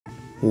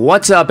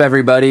What's up,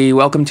 everybody?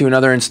 Welcome to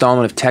another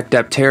installment of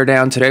Tekdep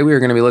Teardown. Today we are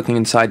going to be looking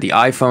inside the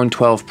iPhone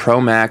 12 Pro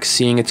Max,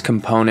 seeing its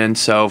components.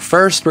 So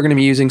first, we're going to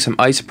be using some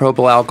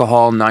isopropyl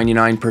alcohol,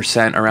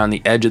 99% around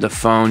the edge of the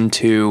phone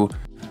to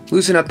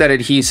loosen up that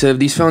adhesive.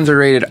 These phones are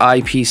rated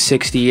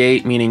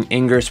IP68, meaning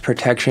ingress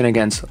protection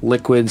against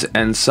liquids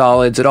and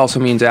solids. It also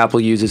means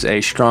Apple uses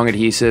a strong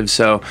adhesive.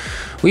 So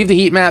we have the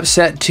heat map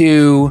set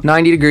to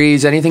 90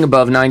 degrees. Anything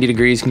above 90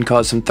 degrees can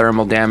cause some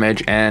thermal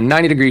damage, and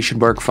 90 degrees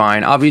should work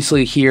fine.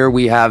 Obviously, here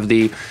we have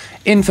the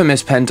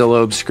infamous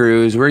Pentalobe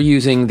screws. We're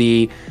using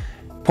the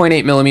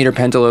 0.8mm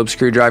Pentalobe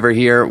screwdriver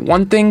here.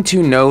 One thing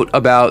to note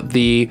about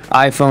the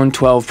iPhone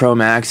 12 Pro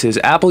Max is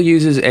Apple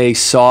uses a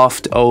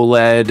soft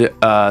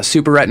OLED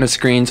Super Retina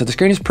screen, so the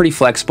screen is pretty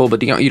flexible,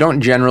 but you don't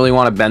generally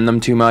want to bend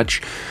them too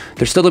much.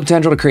 There's still the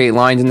potential to create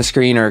lines in the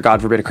screen, or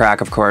God forbid a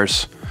crack, of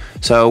course.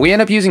 So we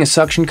end up using a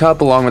suction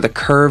cup along with a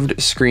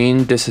curved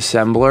screen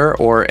disassembler,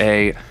 or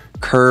a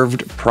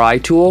curved pry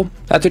tool.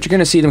 That's what you're going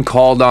to see them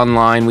called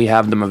online. We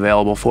have them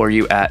available for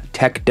you at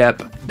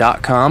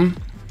tekdep.com.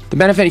 The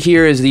benefit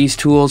here is these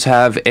tools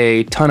have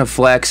a ton of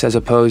flex as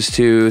opposed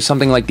to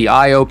something like the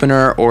eye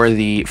opener or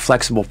the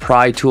flexible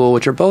pry tool,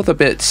 which are both a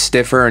bit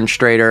stiffer and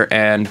straighter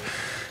and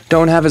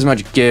don't have as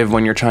much give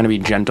when you're trying to be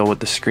gentle with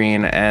the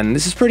screen. And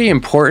this is pretty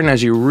important,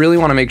 as you really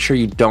want to make sure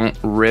you don't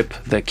rip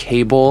the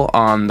cable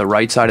on the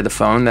right side of the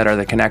phone that are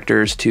the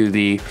connectors to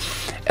the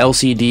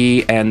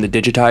LCD and the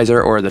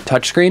digitizer or the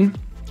touchscreen.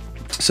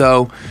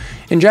 So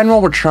in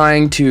general, we're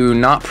trying to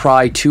not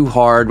pry too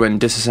hard when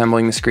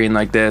disassembling the screen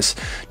like this.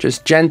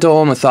 Just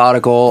gentle,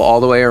 methodical, all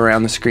the way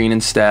around the screen in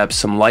steps,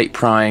 some light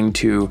prying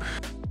to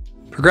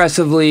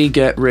progressively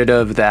get rid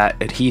of that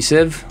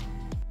adhesive.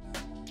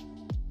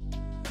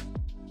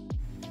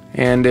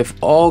 And if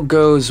all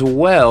goes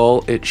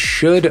well, it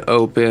should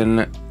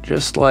open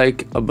just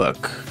like a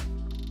book.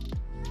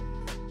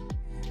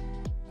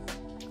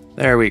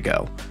 There we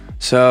go.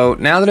 So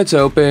now that it's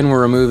open,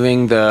 we're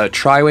removing the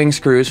tri-wing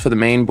screws for the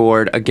main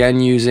board, again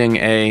using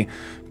a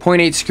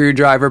 0.8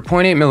 screwdriver.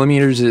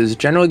 0.8mm is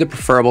generally the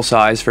preferable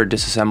size for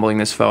disassembling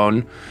this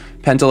phone.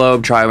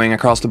 Pentalobe, tri-wing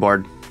across the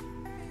board.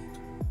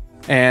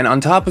 And on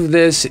top of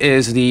this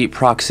is the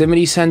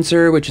proximity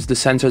sensor, which is the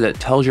sensor that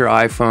tells your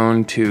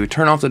iPhone to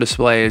turn off the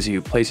display as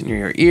you place it near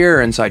your ear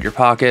or inside your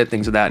pocket,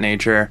 things of that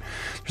nature.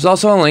 There's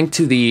also a link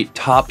to the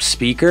top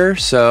speaker.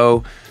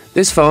 So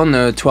this phone,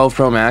 the 12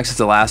 Pro Max, is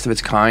the last of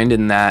its kind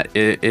in that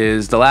it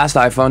is the last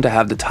iPhone to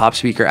have the top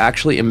speaker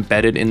actually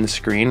embedded in the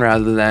screen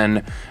rather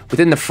than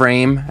within the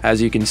frame,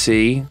 as you can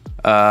see.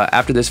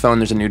 After this phone,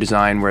 there's a new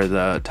design where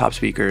the top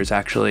speaker is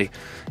actually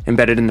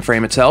embedded in the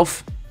frame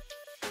itself.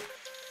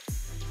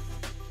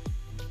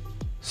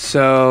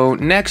 So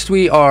next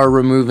we are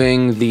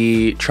removing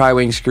the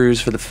tri-wing screws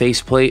for the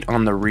faceplate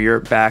on the rear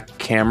back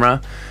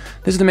camera.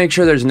 This is to make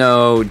sure there's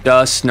no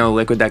dust, no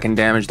liquid that can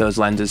damage those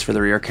lenses for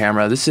the rear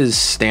camera. This is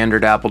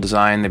standard Apple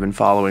design they've been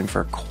following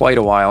for quite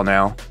a while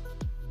now.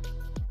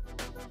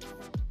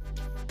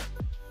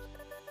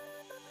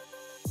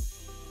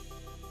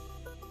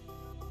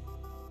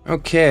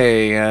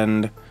 Okay,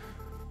 and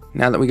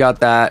now that we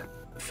got that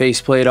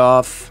faceplate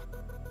off,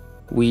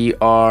 we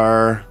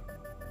are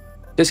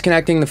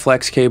disconnecting the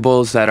flex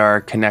cables that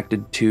are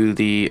connected to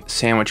the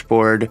sandwich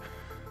board.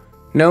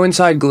 No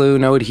inside glue,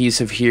 no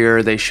adhesive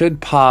here. They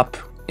should pop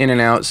in and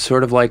out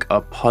sort of like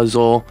a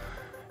puzzle.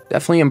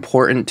 Definitely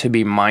important to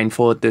be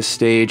mindful at this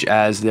stage,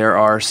 as there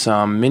are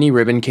some mini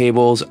ribbon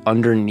cables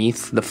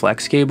underneath the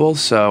flex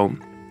cables. So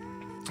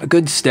a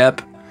good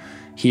step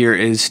here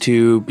is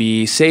to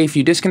be safe.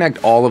 You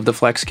disconnect all of the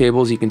flex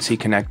cables you can see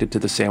connected to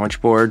the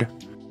sandwich board.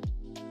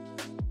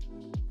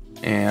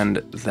 And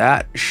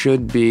that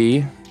should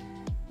be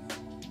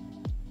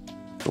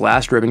the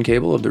last ribbon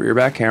cable of the rear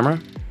back camera.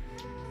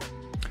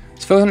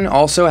 This phone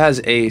also has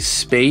a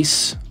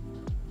space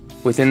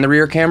within the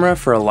rear camera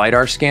for a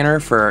LiDAR scanner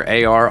for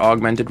AR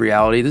augmented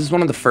reality. This is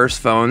one of the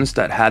first phones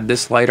that had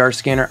this LiDAR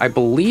scanner. I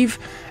believe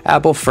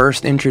Apple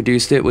first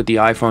introduced it with the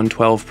iPhone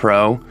 12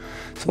 Pro.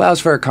 This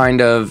allows for a kind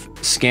of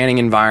scanning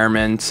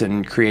environments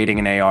and creating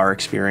an AR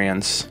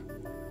experience.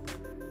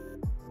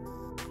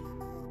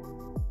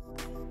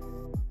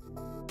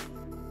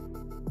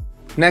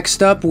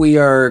 Next up, we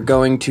are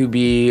going to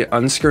be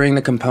unscrewing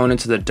the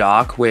components of the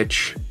dock,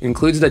 which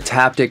includes the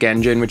Taptic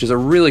engine, which is a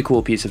really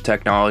cool piece of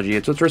technology.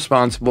 It's what's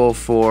responsible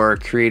for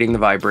creating the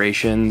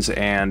vibrations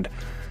and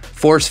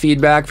force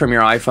feedback from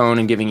your iPhone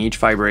and giving each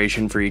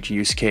vibration for each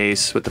use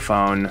case with the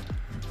phone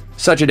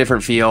such a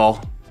different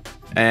feel.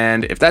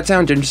 And if that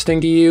sounds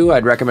interesting to you,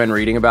 I'd recommend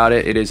reading about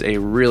it. It is a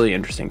really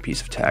interesting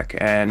piece of tech,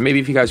 and maybe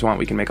if you guys want,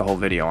 we can make a whole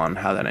video on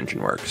how that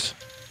engine works.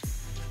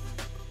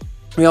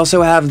 We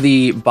also have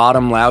the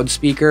bottom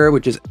loudspeaker,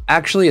 which is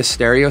actually a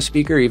stereo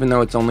speaker, even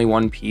though it's only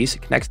one piece.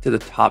 It connects to the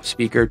top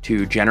speaker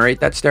to generate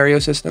that stereo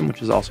system,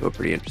 which is also a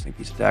pretty interesting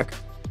piece of tech.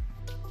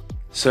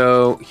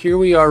 So here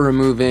we are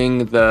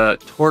removing the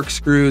torque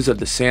screws of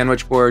the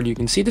sandwich board. You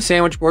can see the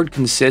sandwich board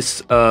consists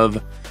of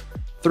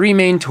 3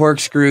 main torque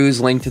screws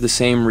linked to the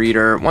same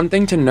reader. One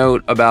thing to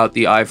note about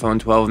the iPhone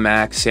 12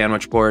 Max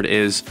sandwich board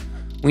is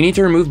we need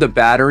to remove the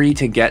battery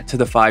to get to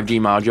the 5G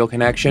module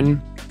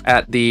connection.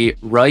 At the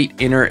right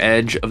inner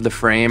edge of the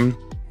frame,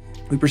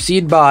 we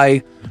proceed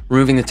by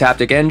removing the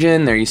Taptic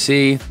engine. There you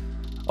see.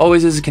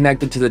 Always is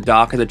connected to the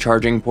dock of the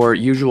charging port,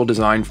 usual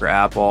design for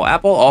Apple.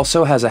 Apple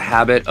also has a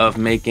habit of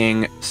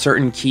making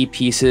certain key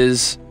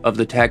pieces of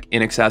the tech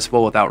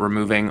inaccessible without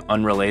removing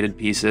unrelated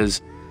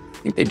pieces. I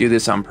think they do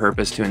this on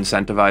purpose to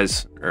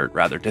incentivize, or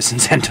rather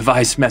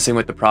disincentivize, messing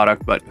with the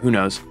product, but who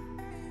knows.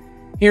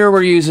 Here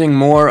we're using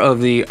more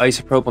of the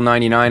Isopropyl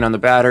 99 on the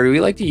battery.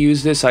 We like to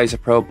use this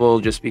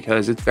isopropyl just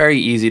because it's very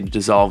easy to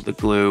dissolve the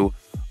glue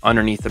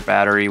underneath the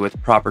battery with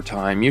proper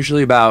time,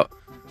 usually about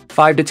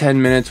 5 to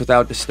 10 minutes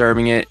without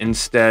disturbing it,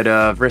 instead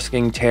of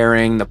risking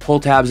tearing the pull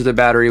tabs of the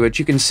battery, which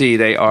you can see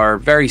they are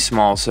very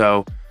small,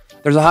 so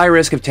there's a high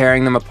risk of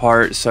tearing them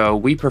apart. So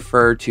we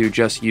prefer to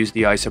just use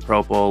the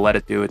isopropyl, let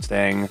it do its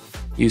thing,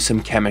 use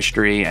some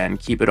chemistry, and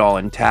keep it all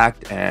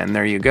intact. And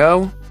there you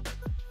go.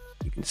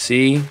 You can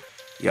see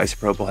the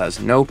isopropyl has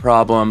no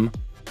problem.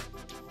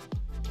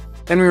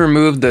 Then we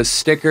remove the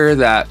sticker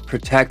that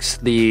protects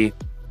the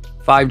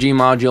 5G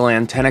module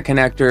antenna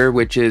connector,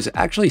 which is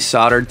actually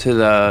soldered to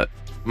the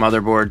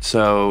motherboard,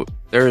 so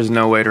there is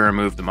no way to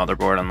remove the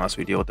motherboard unless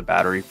we deal with the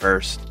battery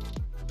first.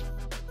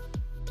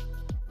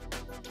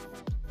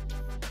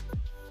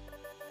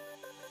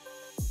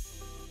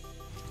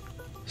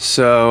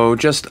 So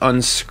just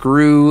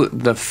unscrew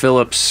the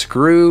Phillips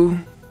screw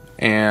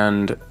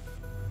and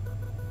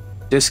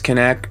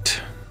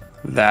disconnect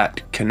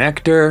that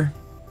connector,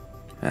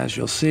 as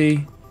you'll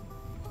see.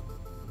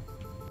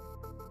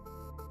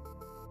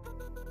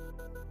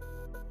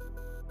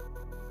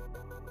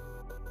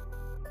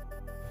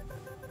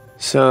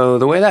 So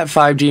the way that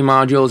 5G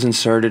module is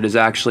inserted is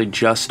actually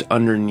just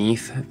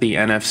underneath the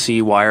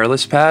NFC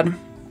wireless pad.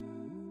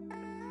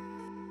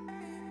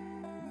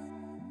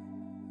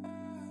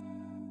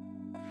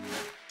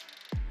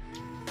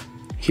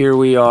 Here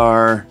we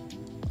are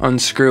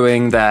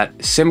unscrewing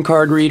that SIM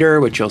card reader,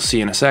 which you'll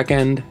see in a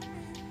second.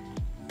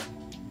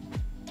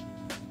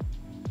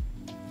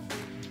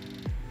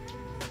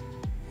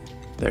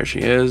 There she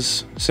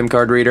is, SIM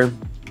card reader.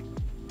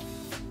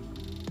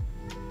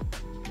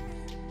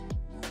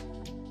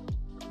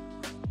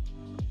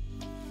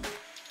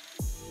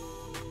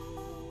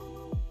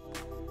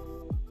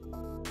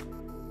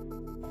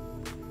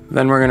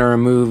 Then we're going to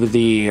remove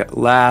the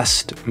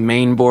last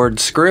mainboard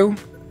screw.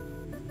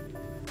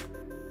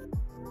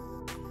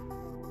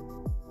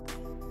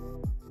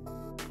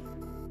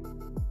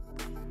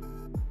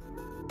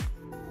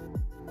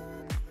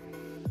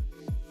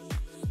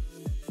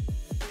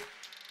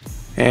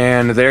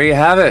 And there you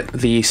have it,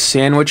 the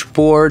sandwich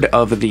board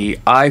of the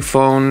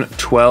iPhone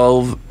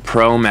 12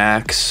 Pro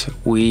Max.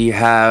 We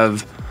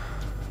have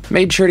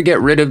made sure to get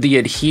rid of the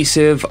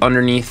adhesive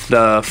underneath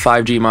the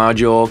 5G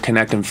module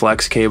connect and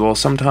flex cable.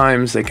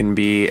 Sometimes they can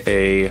be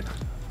a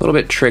little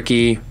bit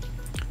tricky,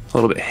 a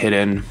little bit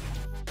hidden.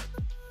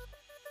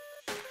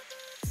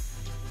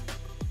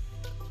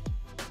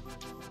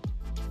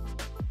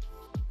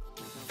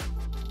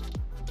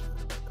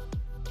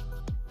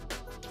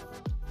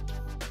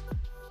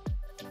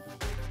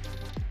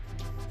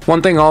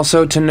 One thing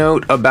also to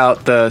note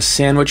about the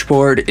sandwich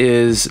board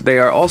is they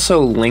are also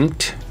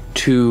linked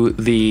to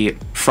the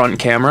front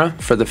camera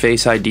for the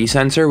Face ID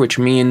sensor, which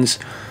means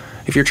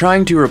if you're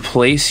trying to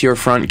replace your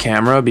front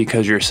camera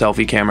because your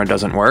selfie camera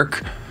doesn't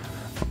work,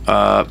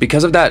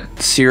 because of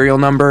that serial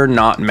number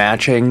not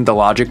matching the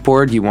logic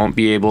board, you won't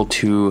be able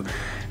to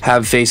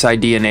have Face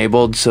ID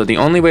enabled. So the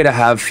only way to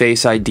have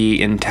Face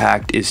ID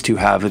intact is to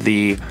have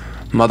the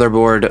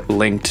motherboard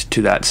linked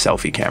to that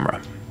selfie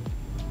camera.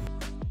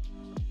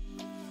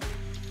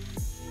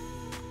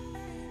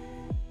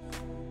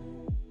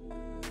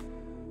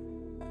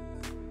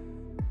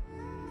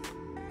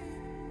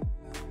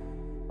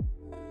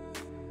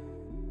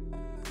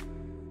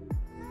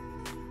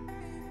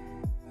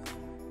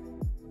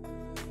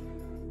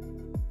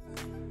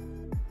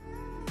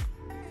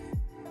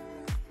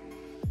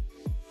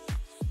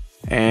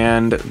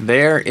 And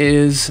there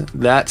is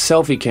that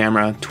selfie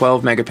camera,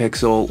 12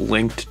 megapixel,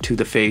 linked to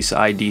the Face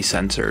ID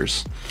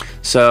sensors.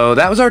 So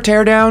that was our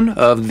teardown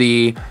of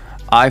the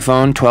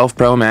iPhone 12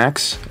 Pro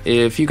Max.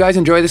 If you guys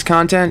enjoy this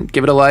content,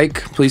 give it a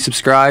like, please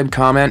subscribe,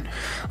 comment,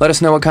 let us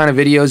know what kind of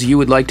videos you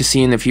would like to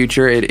see in the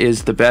future. It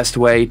is the best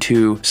way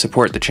to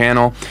support the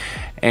channel.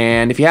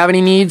 And if you have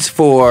any needs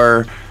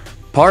for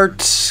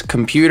parts,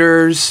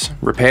 computers,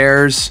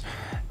 repairs,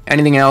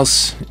 anything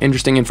else,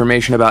 interesting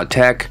information about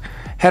tech,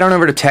 head on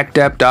over to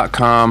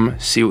Tekdep.com,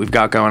 see what we've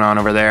got going on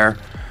over there.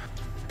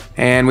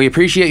 And we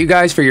appreciate you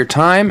guys for your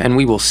time, and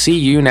we will see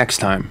you next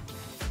time.